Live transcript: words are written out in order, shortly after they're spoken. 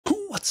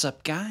What's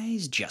up,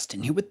 guys?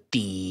 Justin here with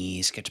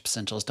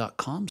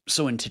TheSketchUpEssentials.com.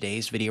 So in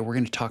today's video, we're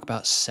going to talk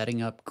about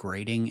setting up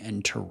grading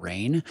and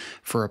terrain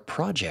for a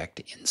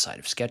project inside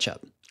of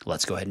SketchUp.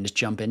 Let's go ahead and just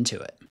jump into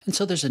it. And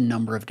so there's a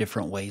number of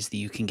different ways that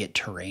you can get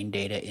terrain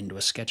data into a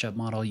SketchUp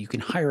model. You can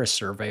hire a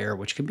surveyor,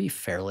 which can be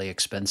fairly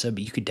expensive,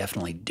 but you could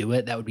definitely do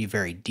it. That would be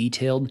very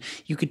detailed.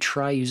 You could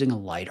try using a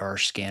LiDAR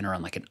scanner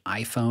on like an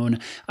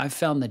iPhone. I've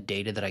found the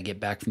data that I get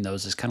back from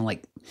those is kind of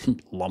like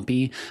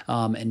lumpy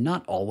and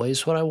not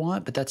always what I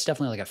want, but that's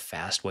definitely like a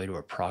fast way to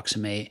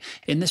approximate.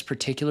 In this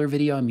particular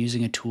video, I'm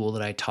using a tool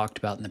that I talked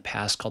about in the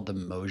past called the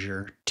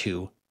Moasure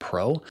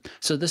Pro.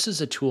 So this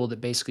is a tool that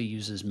basically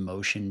uses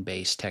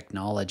motion-based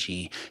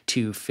technology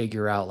to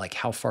figure out like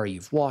how far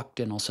you've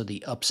walked and also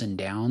the ups and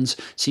downs.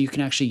 So you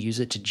can actually use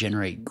it to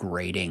generate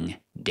grading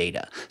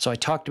data. So I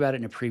talked about it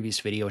in a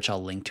previous video, which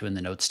I'll link to in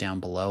the notes down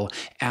below.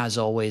 As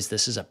always,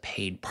 this is a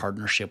paid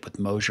partnership with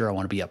Moasure. I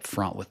want to be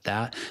upfront with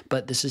that,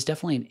 but this is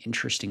definitely an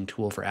interesting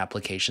tool for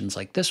applications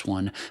like this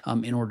one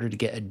in order to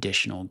get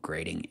additional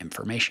grading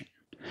information.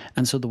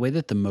 And so the way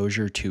that the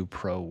Moasure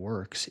Pro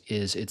works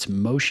is it's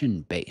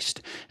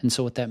motion-based. And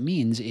so what that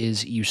means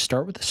is you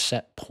start with a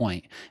set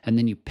point, and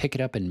then you pick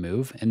it up and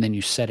move, and then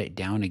you set it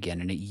down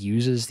again, and it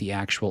uses the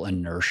actual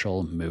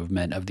inertial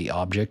movement of the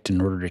object in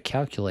order to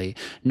calculate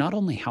not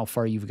only how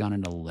far you've gone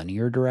in a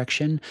linear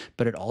direction,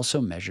 but it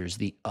also measures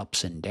the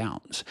ups and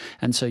downs.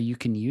 And so you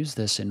can use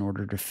this in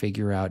order to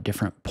figure out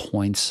different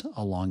points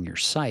along your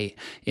site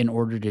in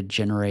order to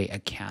generate a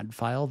CAD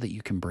file that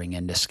you can bring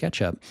into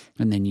SketchUp,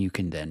 and then you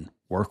can then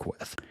work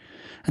with.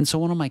 And so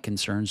one of my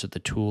concerns with a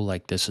tool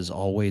like this is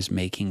always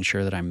making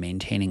sure that I'm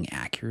maintaining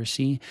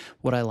accuracy.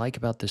 What I like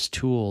about this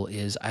tool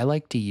is I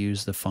like to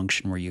use the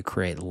function where you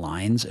create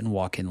lines and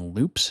walk in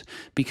loops,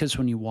 because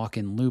when you walk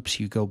in loops,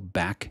 you go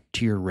back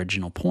to your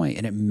original point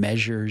and it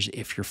measures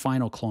if your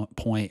final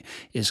point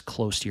is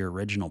close to your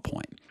original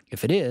point.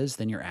 If it is,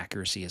 then your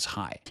accuracy is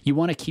high. You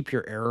want to keep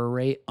your error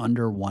rate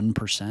under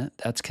 1%.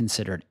 That's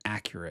considered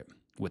accurate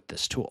with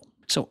this tool.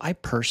 So I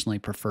personally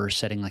prefer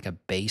setting like a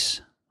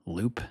base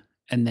loop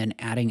and then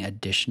adding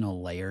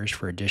additional layers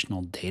for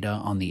additional data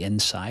on the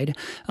inside.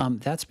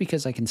 That's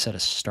because I can set a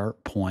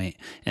start point,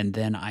 and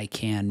then I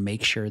can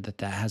make sure that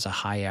that has a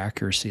high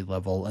accuracy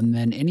level. And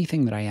then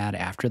anything that I add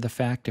after the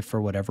fact, if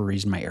for whatever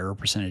reason my error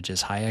percentage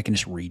is high, I can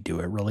just redo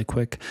it really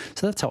quick.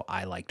 So that's how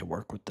I like to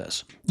work with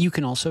this. You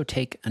can also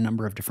take a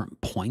number of different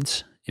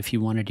points if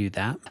you want to do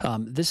that.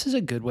 This is a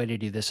good way to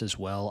do this as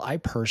well. I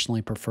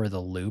personally prefer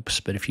the loops,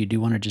 but if you do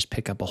want to just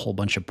pick up a whole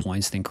bunch of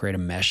points, then create a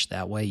mesh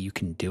that way, you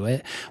can do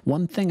it.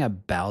 One thing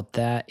about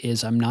that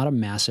is I'm not a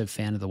massive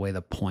fan of the way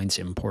the points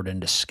import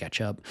into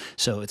SketchUp,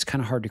 so it's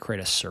kind of hard to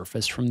create a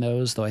surface from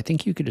those, though I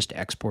think you could just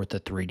export the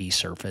 3D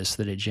surface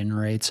that it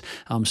generates.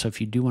 So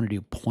if you do want to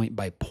do point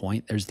by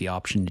point, there's the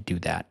option to do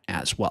that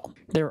as well.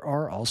 There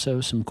are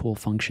also some cool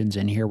functions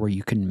in here where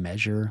you can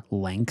measure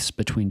lengths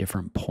between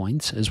different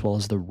points, as well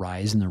as the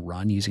rise and the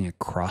run using a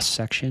cross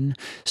section.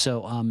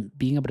 So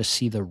being able to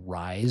see the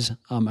rise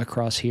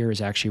across here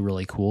is actually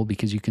really cool,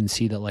 because you can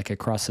see that like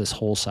across this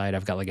whole side,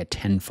 I've got like a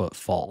 10-foot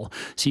fall.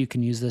 So you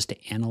can use this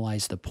to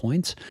analyze the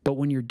points. But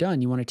when you're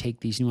done, you want to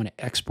take these and you want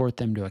to export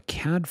them to a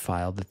CAD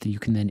file that you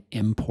can then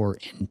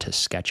import into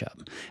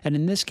SketchUp. And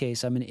in this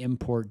case, I'm going to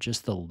import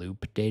just the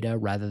loop data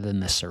rather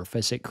than the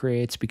surface it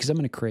creates, because I'm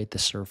going to create the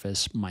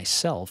surface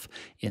myself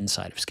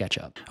inside of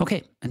SketchUp.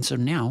 Okay, and so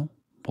now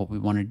what we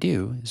want to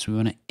do is we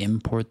want to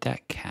import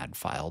that CAD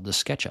file to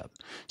SketchUp.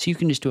 So you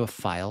can just do a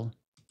file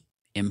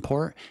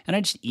import, and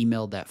I just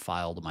emailed that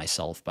file to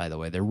myself, by the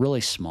way. They're really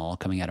small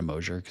coming out of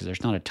Moasure because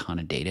there's not a ton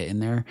of data in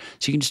there.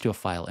 So you can just do a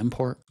file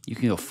import. You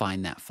can go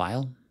find that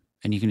file,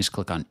 and you can just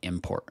click on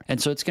import.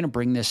 And so it's going to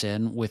bring this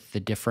in with the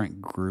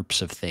different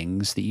groups of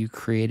things that you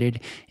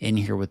created in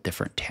here with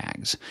different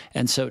tags.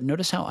 And so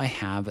notice how I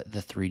have the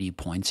 3D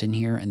points in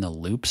here and the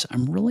loops.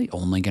 I'm really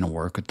only going to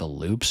work with the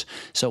loops.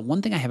 So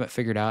one thing I haven't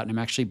figured out, and I'm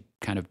actually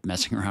kind of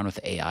messing around with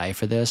AI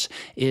for this,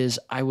 is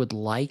I would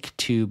like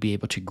to be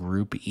able to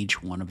group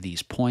each one of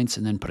these points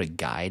and then put a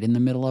guide in the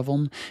middle of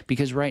them,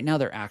 because right now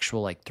they're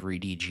actual like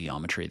 3D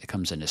geometry that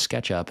comes into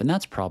SketchUp, and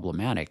that's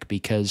problematic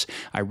because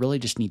I really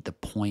just need the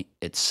point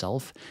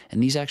itself,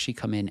 and these actually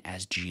come in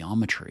as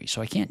geometry,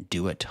 so I can't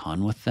do a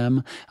ton with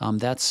them.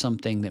 That's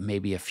something that may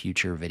be a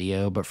future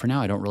video, but for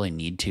now I don't really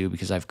need to,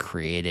 because I've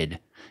created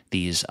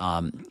these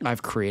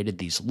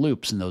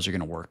loops, and those are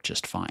going to work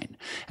just fine.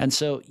 And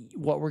so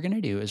what we're going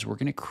to do is we're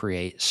going to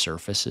create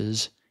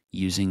surfaces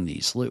using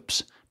these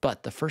loops.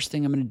 But the first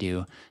thing I'm going to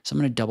do is I'm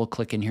going to double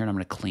click in here, and I'm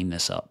going to clean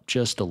this up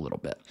just a little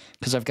bit,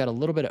 because I've got a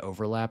little bit of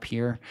overlap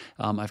here.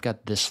 I've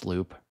got this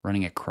loop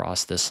running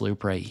across this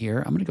loop right here.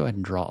 I'm going to go ahead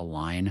and draw a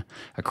line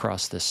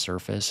across this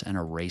surface and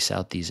erase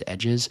out these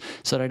edges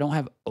so that I don't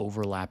have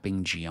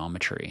overlapping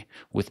geometry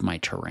with my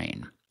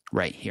terrain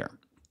right here.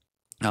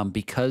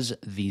 Because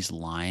these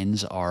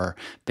lines are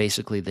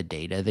basically the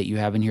data that you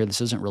have in here,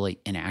 this isn't really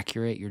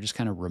inaccurate. You're just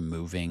kind of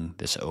removing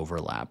this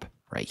overlap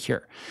right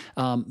here.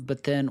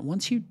 But then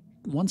once you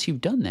once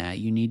you've done that,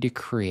 you need to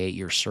create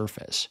your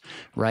surface,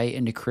 right?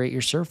 And to create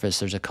your surface,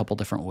 there's a couple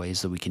different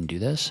ways that we can do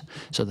this.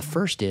 So the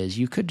first is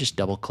you could just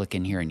double click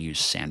in here and use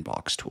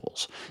sandbox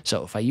tools.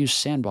 So if I use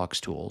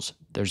sandbox tools,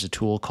 there's a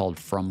tool called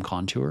From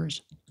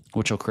Contours,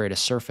 which will create a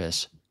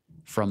surface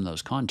from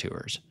those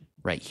contours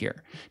right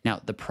here. Now,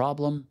 the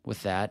problem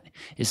with that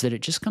is that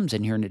it just comes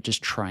in here and it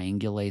just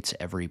triangulates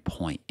every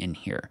point in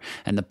here.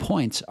 And the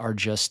points are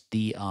just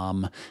the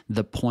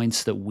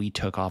points that we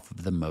took off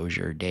of the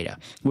Moasure data,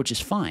 which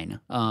is fine.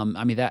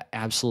 I mean, that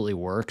absolutely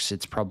works.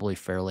 It's probably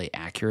fairly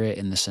accurate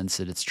in the sense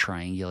that it's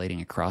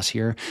triangulating across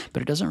here,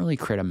 but it doesn't really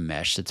create a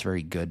mesh that's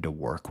very good to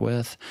work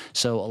with.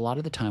 So a lot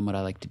of the time what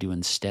I like to do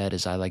instead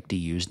is I like to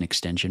use an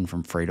extension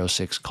from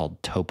Fredo6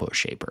 called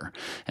Toposhaper.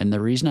 And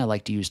the reason I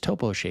like to use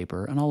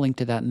Toposhaper, and I'll link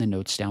to that in the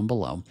notes down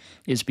below,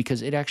 is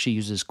because it actually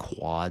uses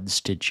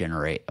quads to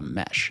generate a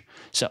mesh.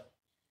 So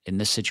in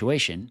this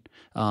situation,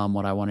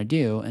 what I want to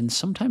do, and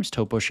sometimes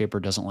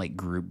Toposhaper doesn't like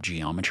group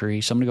geometry,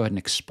 so I'm going to go ahead and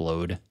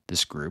explode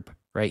this group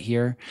right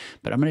here,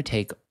 but I'm going to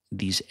take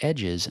these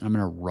edges and I'm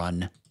going to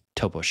run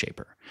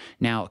Toposhaper.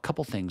 Now, a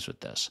couple things with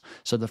this.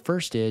 So the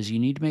first is you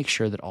need to make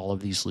sure that all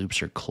of these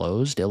loops are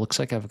closed. It looks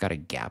like I've got a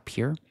gap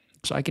here,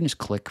 so I can just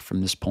click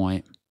from this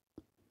point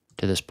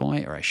to this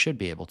point, or I should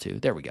be able to,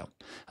 there we go,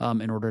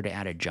 in order to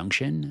add a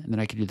junction. And then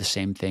I can do the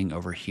same thing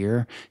over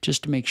here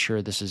just to make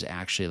sure this is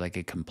actually like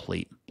a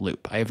complete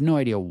loop. I have no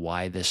idea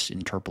why this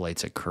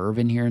interpolates a curve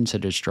in here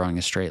instead of just drawing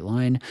a straight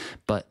line,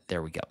 but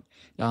there we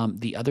go.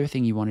 The other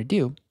thing you want to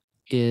do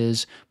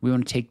is we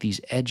want to take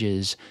these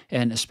edges,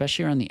 and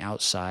especially around the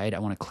outside, I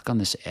want to click on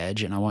this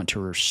edge and I want to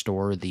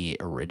restore the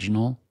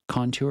original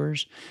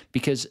contours,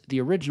 because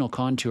the original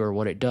contour,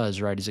 what it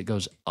does, right, is it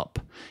goes up.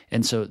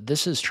 And so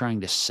this is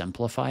trying to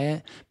simplify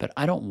it, but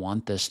I don't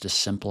want this to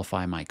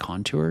simplify my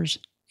contours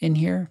in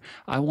here.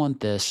 I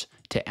want this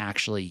to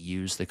actually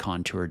use the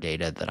contour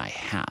data that I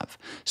have.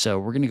 So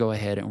we're going to go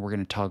ahead and we're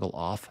going to toggle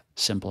off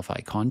simplify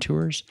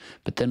contours.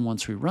 But then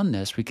once we run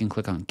this, we can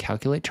click on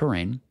calculate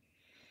terrain.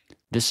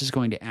 This is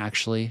going to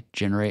actually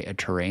generate a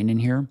terrain in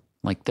here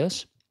like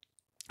this.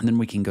 And then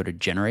we can go to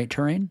generate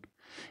terrain.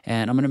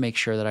 And I'm going to make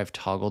sure that I've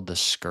toggled the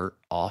skirt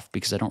off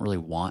because I don't really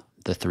want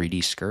the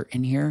 3D skirt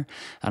in here.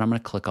 And I'm going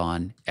to click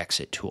on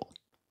exit tool.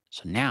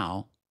 So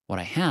now what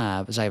I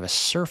have is I have a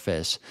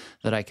surface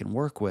that I can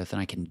work with,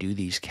 and I can do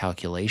these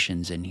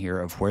calculations in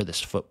here of where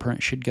this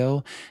footprint should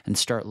go and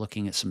start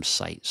looking at some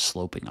site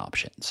sloping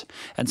options.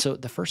 And so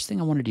the first thing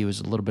I want to do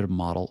is a little bit of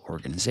model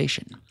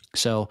organization.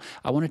 So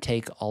I want to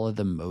take all of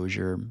the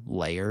Moasure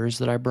layers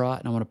that I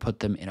brought and I want to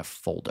put them in a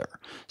folder.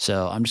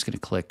 So I'm just going to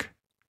click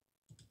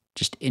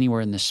just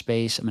anywhere in this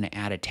space. I'm going to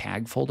add a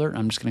tag folder.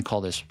 I'm just going to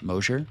call this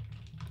Moasure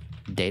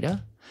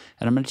Data.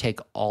 And I'm going to take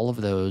all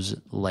of those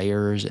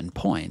layers and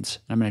points,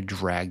 and I'm going to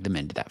drag them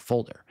into that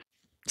folder.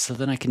 So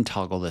then I can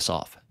toggle this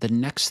off. The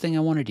next thing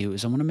I want to do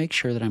is I want to make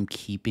sure that I'm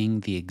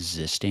keeping the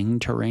existing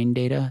terrain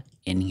data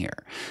in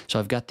here. So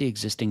I've got the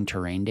existing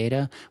terrain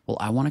data. Well,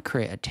 I want to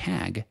create a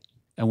tag,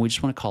 and we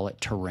just want to call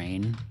it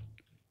terrain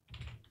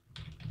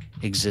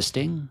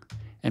existing.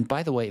 And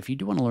by the way, if you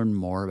do want to learn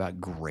more about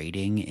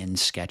grading in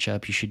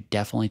SketchUp, you should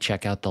definitely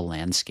check out the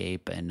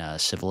landscape and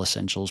civil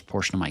essentials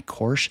portion of my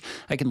course.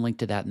 I can link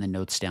to that in the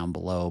notes down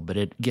below, but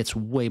it gets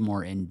way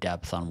more in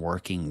depth on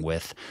working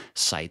with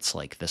sites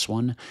like this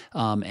one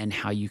and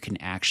how you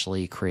can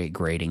actually create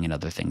grading and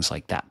other things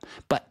like that.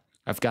 But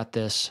I've got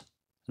this,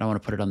 and I want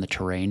to put it on the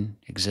terrain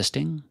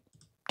existing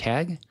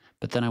tag,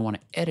 but then I want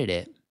to edit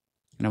it,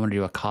 and I want to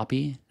do a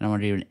copy, and I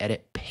want to do an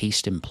edit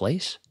paste in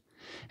place.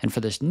 And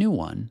for this new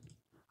one,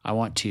 I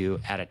want to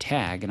add a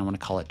tag, and I want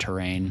to call it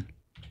terrain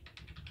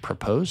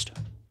proposed.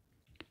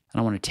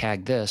 And I want to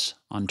tag this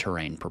on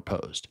terrain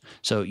proposed.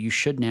 So you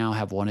should now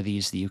have one of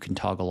these that you can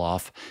toggle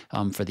off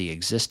for the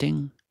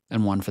existing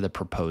and one for the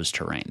proposed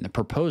terrain. The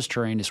proposed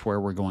terrain is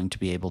where we're going to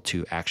be able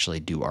to actually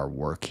do our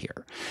work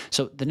here.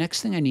 So the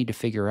next thing I need to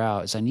figure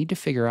out is I need to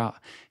figure out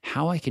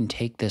how I can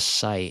take this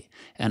site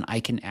and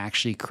I can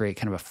actually create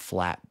kind of a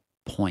flat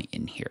point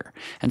in here.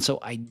 And so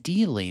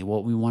ideally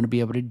what we want to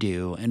be able to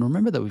do, and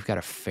remember that we've got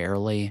a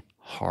fairly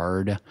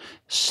hard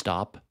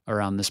stop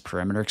around this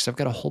perimeter because I've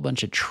got a whole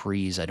bunch of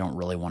trees I don't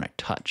really want to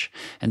touch.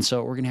 And so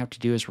what we're going to have to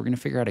do is we're going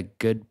to figure out a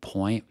good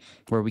point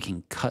where we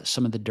can cut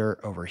some of the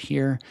dirt over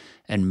here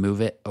and move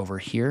it over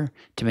here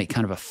to make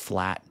kind of a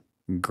flat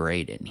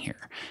grade in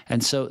here.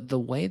 And so the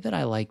way that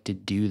I like to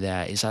do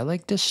that is I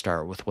like to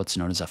start with what's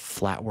known as a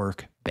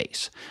flatwork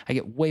base. I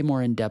get way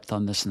more in depth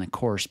on this in the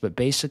course, but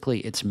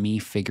basically it's me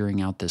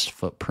figuring out this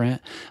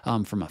footprint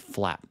from a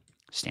flat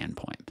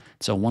standpoint.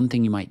 So one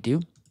thing you might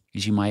do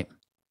is you might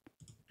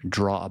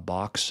draw a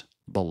box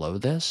below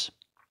this,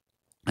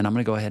 and I'm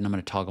going to go ahead and I'm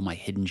going to toggle my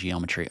hidden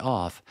geometry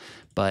off,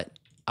 but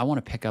I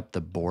want to pick up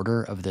the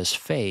border of this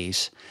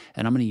face,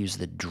 and I'm going to use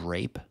the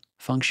drape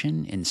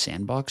function in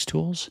sandbox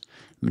tools.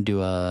 I'm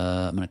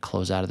going to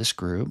close out of this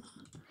group.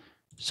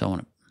 So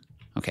I'm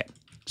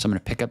going to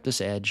pick up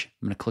this edge.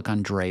 I'm going to click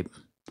on drape.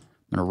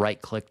 I'm I'm going to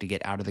right click to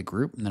get out of the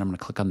group, and then I'm going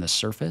to click on the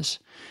surface.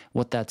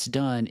 What that's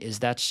done is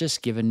that's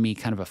just given me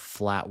kind of a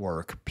flat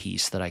work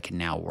piece that I can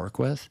now work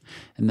with.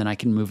 And then I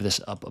can move this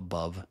up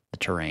above the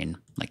terrain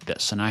like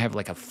this. And I have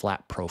like a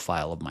flat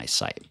profile of my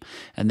site.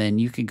 And then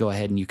you could go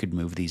ahead and you could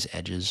move these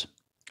edges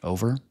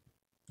over a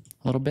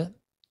little bit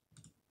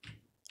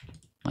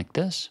like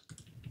this.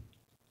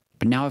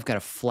 But now I've got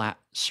a flat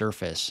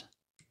surface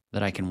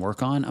that I can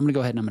work on. I'm going to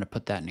go ahead and I'm going to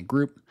put that in a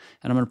group,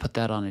 and I'm going to put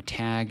that on a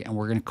tag, and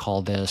we're going to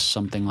call this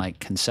something like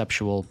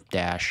conceptual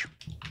dash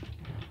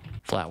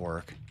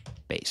flatwork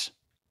base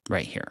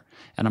right here.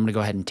 And I'm going to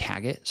go ahead and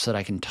tag it so that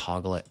I can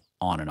toggle it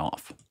on and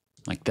off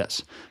like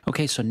this.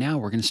 Okay, so now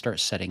we're going to start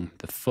setting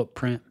the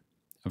footprint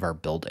of our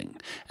building.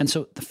 And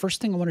so the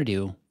first thing I want to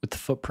do with the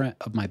footprint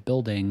of my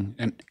building,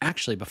 and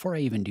actually before I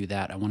even do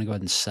that, I want to go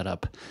ahead and set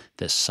up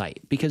this site,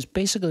 because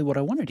basically what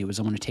I want to do is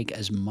I want to take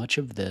as much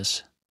of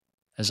this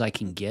as I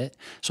can get.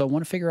 So I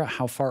want to figure out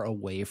how far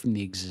away from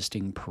the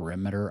existing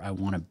perimeter I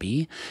want to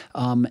be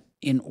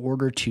in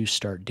order to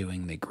start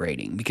doing the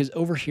grading. Because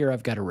over here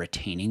I've got a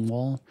retaining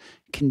wall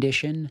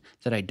condition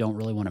that I don't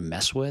really want to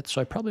mess with. So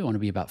I probably want to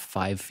be about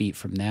 5 feet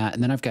from that.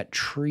 And then I've got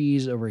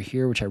trees over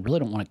here, which I really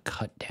don't want to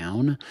cut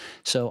down.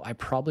 So I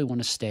probably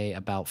want to stay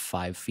about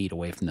 5 feet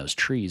away from those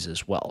trees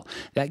as well.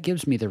 That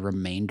gives me the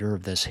remainder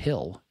of this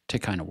hill to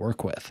kind of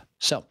work with.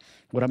 So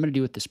what I'm going to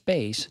do with this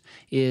base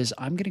is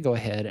I'm going to go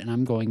ahead and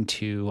I'm going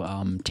to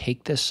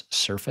take this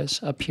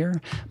surface up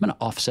here. I'm going to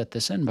offset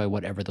this in by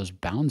whatever those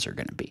bounds are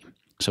going to be.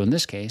 So in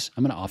this case,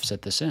 I'm going to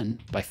offset this in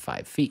by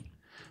 5 feet.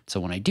 So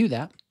when I do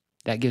that,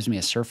 that gives me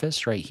a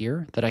surface right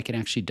here that I can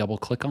actually double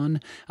click on.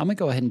 I'm going to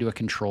go ahead and do a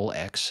Control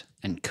X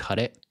and cut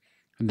it.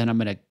 And then I'm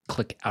going to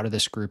click out of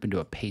this group and do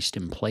a paste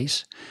in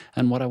place.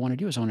 And what I want to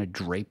do is I want to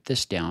drape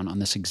this down on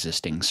this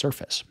existing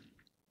surface.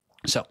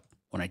 So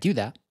when I do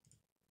that,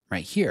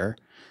 right here,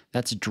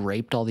 that's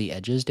draped all the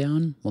edges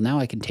down. Well, now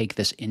I can take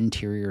this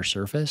interior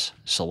surface,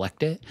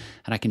 select it,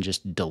 and I can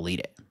just delete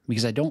it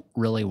because I don't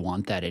really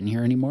want that in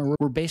here anymore.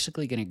 We're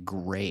basically going to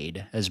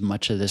grade as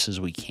much of this as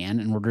we can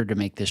in order to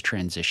make this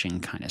transition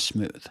kind of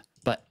smooth.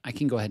 But I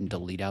can go ahead and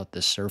delete out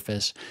this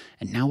surface.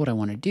 And now what I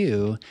want to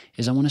do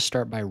is I want to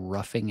start by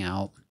roughing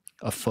out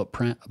a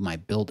footprint of my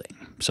building.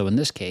 So in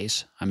this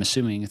case, I'm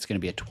assuming it's going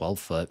to be a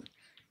 12-foot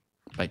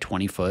by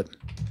 20-foot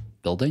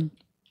building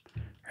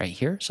right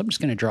here. So I'm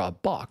just going to draw a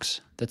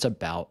box that's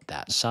about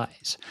that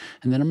size.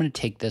 And then I'm going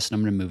to take this and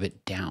I'm going to move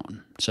it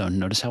down. So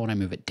notice how when I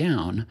move it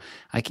down,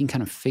 I can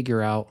kind of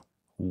figure out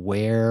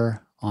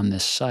where on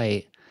this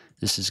site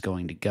this is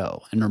going to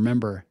go. And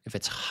remember, if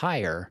it's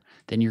higher,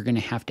 then you're going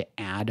to have to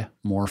add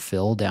more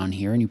fill down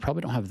here, and you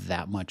probably don't have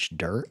that much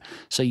dirt.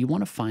 So you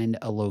want to find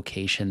a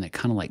location that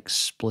kind of like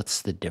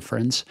splits the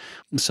difference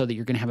so that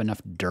you're going to have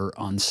enough dirt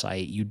on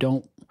site.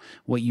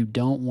 What you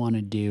don't want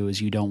to do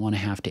is you don't want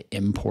to have to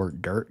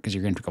import dirt because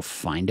you're going to have to go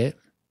find it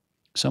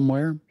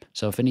somewhere.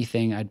 So if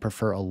anything, I'd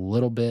prefer a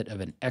little bit of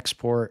an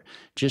export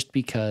just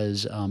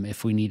because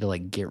if we need to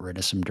like get rid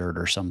of some dirt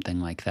or something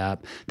like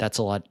that, that's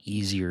a lot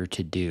easier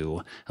to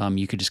do.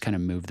 You could just kind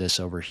of move this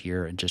over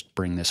here and just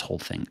bring this whole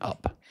thing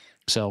up.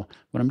 So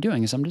what I'm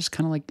doing is I'm just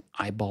kind of like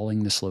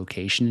eyeballing this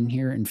location in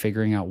here and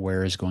figuring out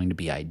where is going to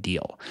be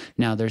ideal.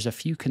 Now there's a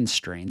few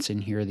constraints in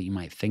here that you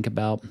might think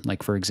about.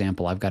 Like for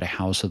example, I've got a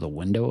house with a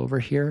window over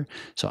here.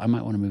 So I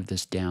might want to move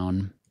this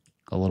down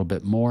a little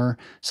bit more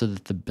so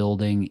that the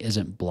building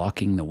isn't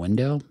blocking the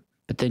window,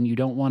 but then you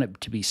don't want it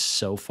to be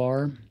so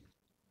far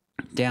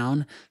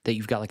down that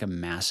you've got like a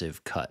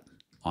massive cut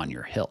on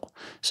your hill.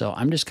 So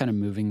I'm just kind of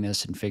moving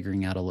this and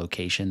figuring out a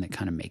location that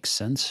kind of makes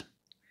sense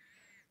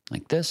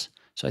like this.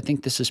 So I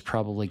think this is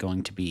probably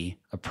going to be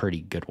a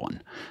pretty good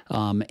one.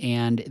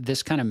 And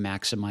this kind of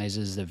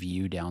maximizes the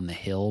view down the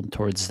hill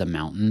towards the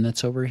mountain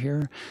that's over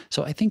here.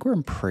 So I think we're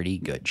in pretty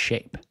good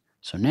shape.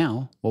 So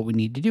now what we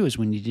need to do is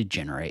we need to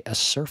generate a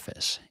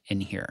surface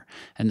in here.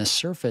 And the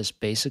surface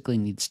basically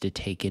needs to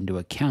take into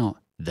account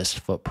this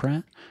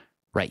footprint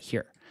right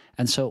here.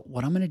 And so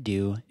what I'm going to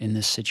do in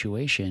this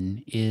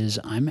situation is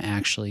I'm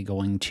actually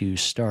going to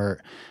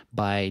start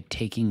by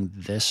taking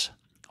this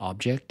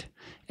object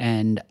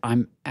and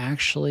I'm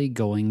actually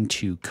going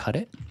to cut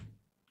it.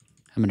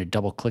 I'm going to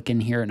double click in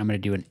here and I'm going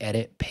to do an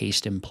edit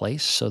paste in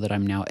place so that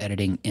I'm now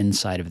editing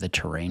inside of the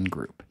terrain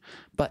group.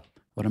 But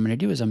what I'm going to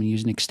do is I'm going to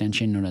use an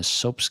extension known as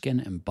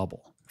Soapskin and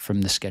Bubble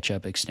from the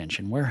SketchUp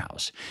extension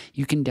warehouse.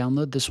 You can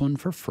download this one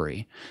for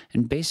free.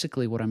 And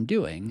basically what I'm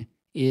doing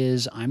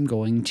is I'm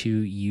going to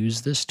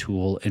use this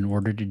tool in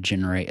order to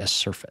generate a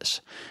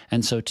surface.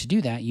 And so to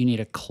do that, you need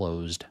a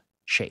closed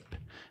shape.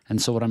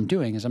 And so what I'm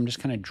doing is I'm just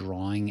kind of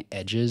drawing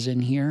edges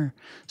in here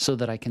so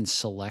that I can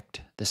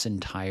select this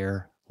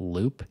entire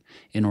loop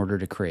in order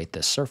to create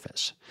this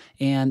surface.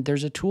 And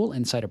there's a tool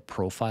inside a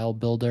profile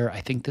builder.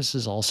 I think this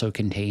is also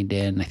contained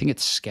in, I think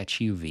it's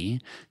SketchUV,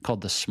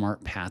 called the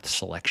Smart Path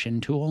Selection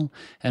tool.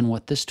 And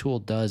what this tool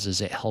does is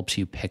it helps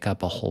you pick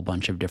up a whole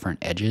bunch of different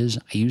edges.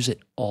 I use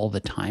it all the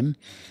time.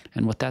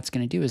 And what that's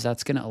going to do is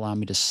that's going to allow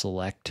me to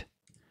select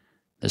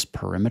this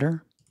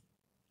perimeter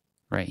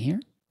right here.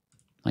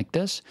 like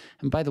this.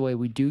 And by the way,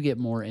 we do get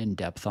more in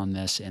depth on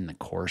this in the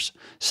course.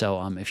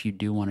 So if you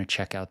do want to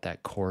check out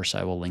that course,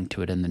 I will link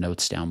to it in the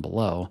notes down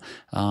below.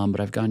 But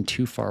I've gone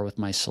too far with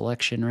my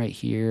selection right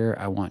here.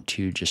 I want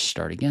to just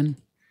start again.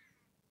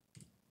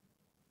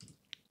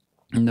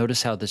 And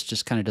notice how this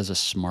just kind of does a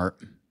smart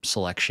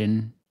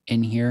selection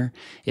in here.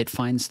 It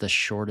finds the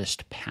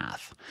shortest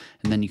path,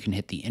 and then you can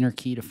hit the enter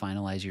key to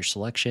finalize your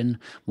selection.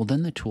 Well,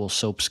 then the tool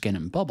Soap, Skin,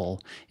 and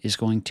Bubble is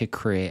going to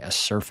create a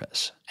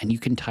surface, and you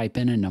can type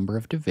in a number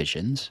of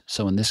divisions.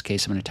 So in this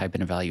case, I'm going to type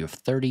in a value of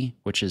 30,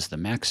 which is the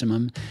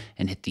maximum,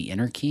 and hit the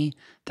enter key.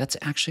 That's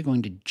actually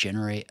going to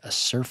generate a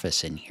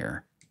surface in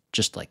here,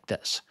 just like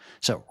this.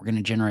 So we're going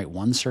to generate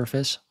one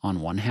surface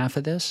on one half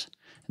of this,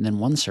 and then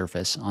one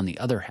surface on the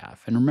other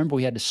half. And remember,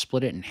 we had to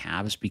split it in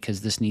halves because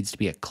this needs to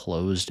be a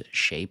closed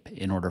shape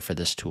in order for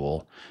this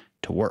tool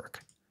to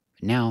work.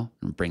 But now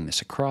I'm going to bring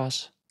this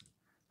across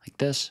like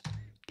this,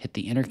 hit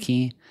the enter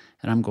key,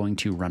 and I'm going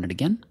to run it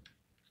again.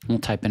 We'll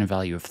type in a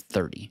value of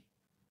 30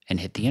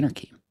 and hit the enter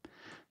key.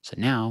 So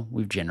now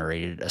we've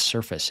generated a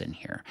surface in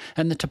here.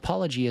 And the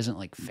topology isn't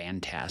like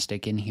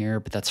fantastic in here,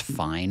 but that's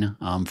fine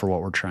for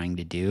what we're trying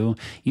to do.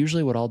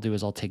 Usually what I'll do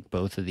is I'll take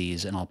both of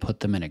these and I'll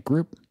put them in a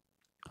group.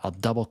 I'll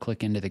double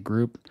click into the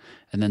group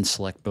and then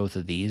select both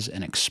of these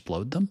and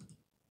explode them.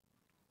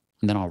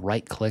 And then I'll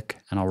right click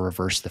and I'll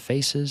reverse the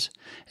faces.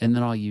 And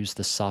then I'll use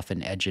the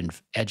soften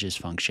edges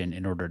function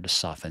in order to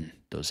soften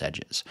those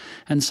edges.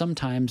 And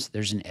sometimes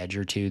there's an edge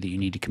or two that you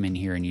need to come in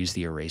here and use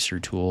the eraser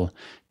tool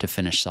to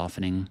finish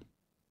softening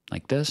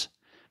like this.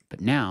 But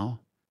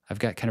now I've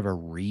got kind of a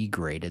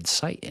regraded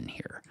site in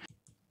here.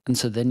 And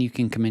so then you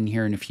can come in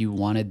here, and if you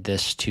wanted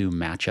this to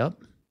match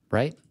up,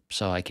 right?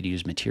 So I could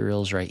use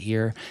materials right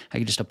here. I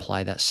could just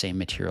apply that same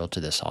material to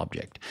this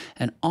object.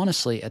 And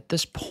honestly, at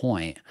this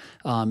point,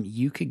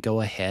 you could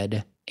go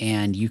ahead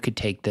and you could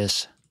take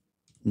this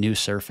new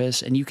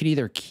surface and you could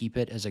either keep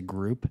it as a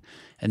group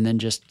and then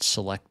just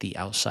select the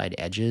outside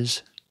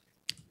edges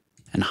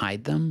and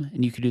hide them.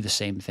 And you could do the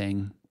same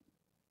thing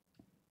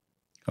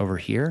over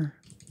here.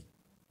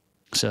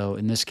 So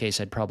in this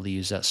case, I'd probably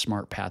use that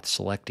smart path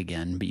select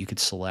again, but you could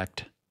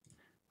select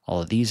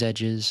all of these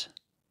edges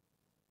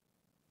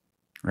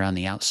around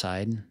the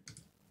outside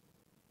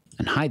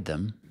and hide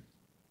them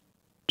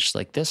just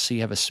like this, so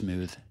you have a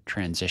smooth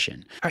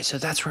transition. All right, so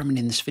that's where I'm going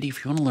to end this video.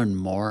 If you want to learn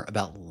more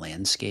about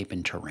landscape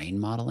and terrain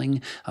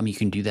modeling, you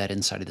can do that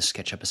inside of the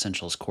SketchUp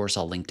Essentials course.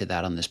 I'll link to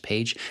that on this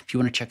page. If you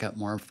want to check out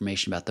more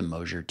information about the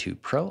Moasure 2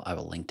 Pro, I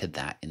will link to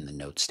that in the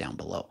notes down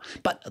below.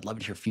 But I'd love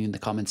to hear from you in the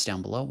comments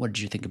down below. What did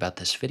you think about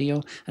this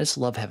video? I just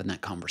love having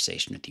that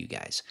conversation with you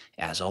guys.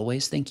 As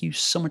always, thank you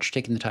so much for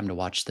taking the time to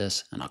watch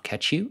this, and I'll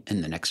catch you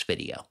in the next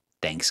video.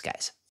 Thanks, guys.